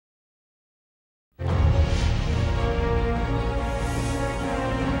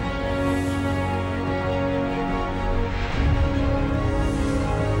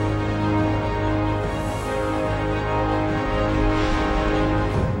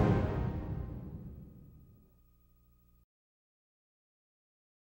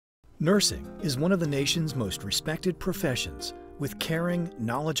Nursing is one of the nation's most respected professions, with caring,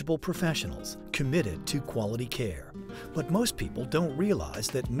 knowledgeable professionals committed to quality care. But most people don't realize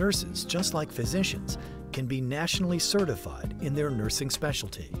that nurses, just like physicians, can be nationally certified in their nursing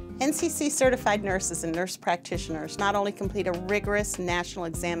specialty. NCC certified nurses and nurse practitioners not only complete a rigorous national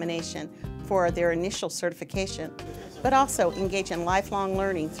examination for their initial certification, but also engage in lifelong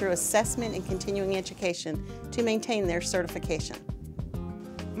learning through assessment and continuing education to maintain their certification.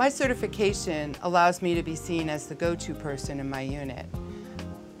 My certification allows me to be seen as the go-to person in my unit.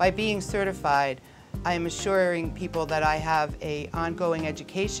 By being certified, I am assuring people that I have an ongoing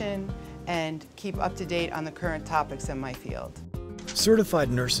education and keep up to date on the current topics in my field.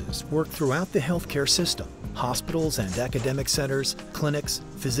 Certified nurses work throughout the healthcare system, hospitals and academic centers, clinics,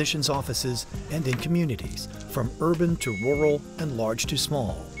 physicians' offices, and in communities, from urban to rural and large to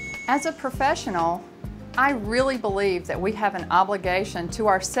small. As a professional, I really believe that we have an obligation to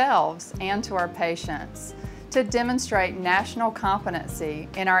ourselves and to our patients to demonstrate national competency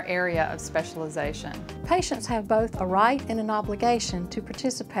in our area of specialization. Patients have both a right and an obligation to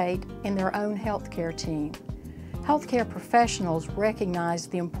participate in their own healthcare team. Healthcare professionals recognize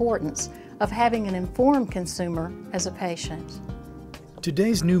the importance of having an informed consumer as a patient.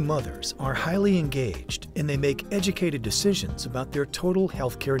 Today's new mothers are highly engaged and they make educated decisions about their total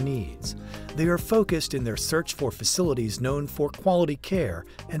healthcare needs. They are focused in their search for facilities known for quality care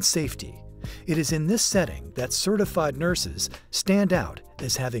and safety. It is in this setting that certified nurses stand out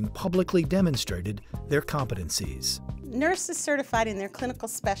as having publicly demonstrated their competencies. Nurses certified in their clinical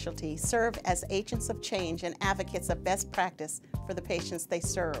specialty serve as agents of change and advocates of best practice for the patients they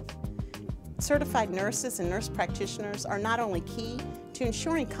serve. Certified nurses and nurse practitioners are not only key to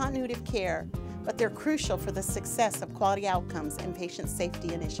ensuring continuity of care, but they're crucial for the success of quality outcomes and patient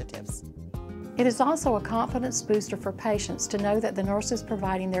safety initiatives. It is also a confidence booster for patients to know that the nurses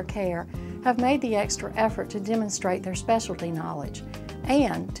providing their care have made the extra effort to demonstrate their specialty knowledge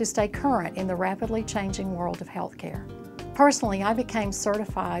and to stay current in the rapidly changing world of healthcare. Personally, I became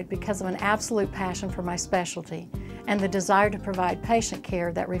certified because of an absolute passion for my specialty and the desire to provide patient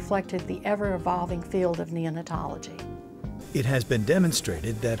care that reflected the ever-evolving field of neonatology. It has been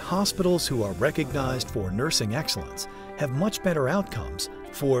demonstrated that hospitals who are recognized for nursing excellence have much better outcomes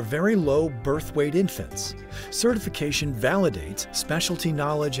for very low birth weight infants. Certification validates specialty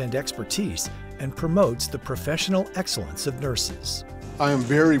knowledge and expertise and promotes the professional excellence of nurses. I am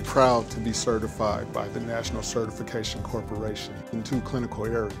very proud to be certified by the National Certification Corporation in 2 clinical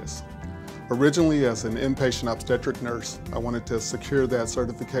areas. Originally, as an inpatient obstetric nurse, I wanted to secure that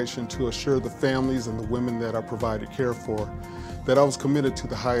certification to assure the families and the women that I provided care for that I was committed to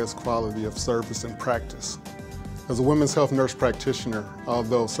the highest quality of service and practice. As a women's health nurse practitioner,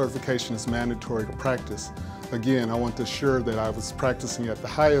 although certification is mandatory to practice, again, I want to assure that I was practicing at the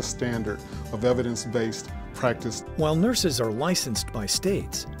highest standard of evidence-based practice. While nurses are licensed by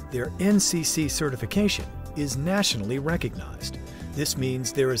states, their NCC certification is nationally recognized. This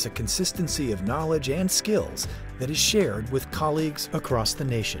means there is a consistency of knowledge and skills that is shared with colleagues across the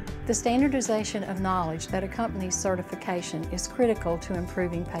nation. The standardization of knowledge that accompanies certification is critical to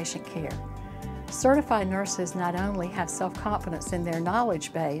improving patient care. Certified nurses not only have self-confidence in their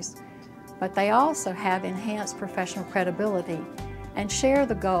knowledge base, but they also have enhanced professional credibility and share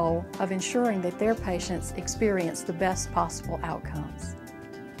the goal of ensuring that their patients experience the best possible outcomes.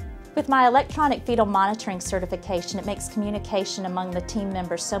 With my electronic fetal monitoring certification, it makes communication among the team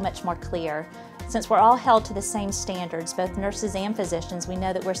members so much more clear. Since we're all held to the same standards, both nurses and physicians, we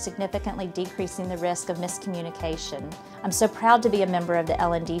know that we're significantly decreasing the risk of miscommunication. I'm so proud to be a member of the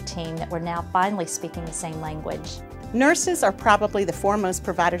L&D team that we're now finally speaking the same language. Nurses are probably the foremost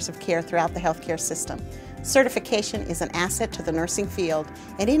providers of care throughout the healthcare system. Certification is an asset to the nursing field,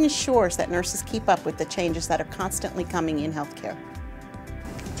 and it ensures that nurses keep up with the changes that are constantly coming in healthcare.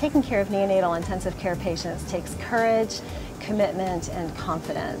 Taking care of neonatal intensive care patients takes courage, commitment, and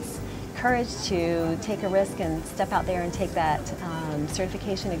confidence. Courage to take a risk and step out there and take that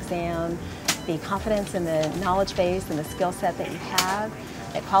certification exam, the confidence in the knowledge base and the skill set that you have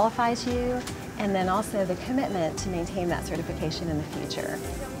that qualifies you, and then also the commitment to maintain that certification in the future.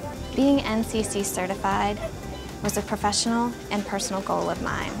 Being NCC certified was a professional and personal goal of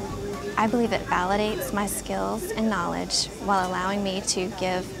mine. I believe it validates my skills and knowledge while allowing me to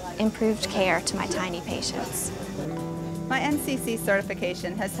give improved care to my tiny patients. My NCC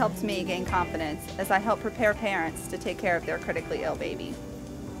certification has helped me gain confidence as I help prepare parents to take care of their critically ill baby.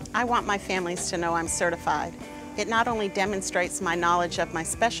 I want my families to know I'm certified. It not only demonstrates my knowledge of my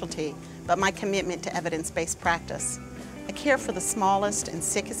specialty, but my commitment to evidence-based practice. I care for the smallest and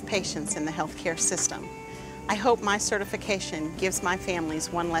sickest patients in the healthcare system. I hope my certification gives my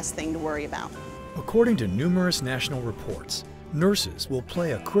families one less thing to worry about. According to numerous national reports, nurses will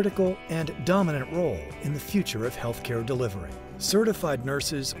play a critical and dominant role in the future of healthcare delivery. Certified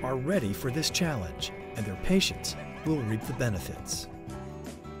nurses are ready for this challenge, and their patients will reap the benefits.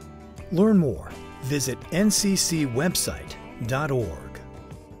 Learn more. Visit nccwebsite.org.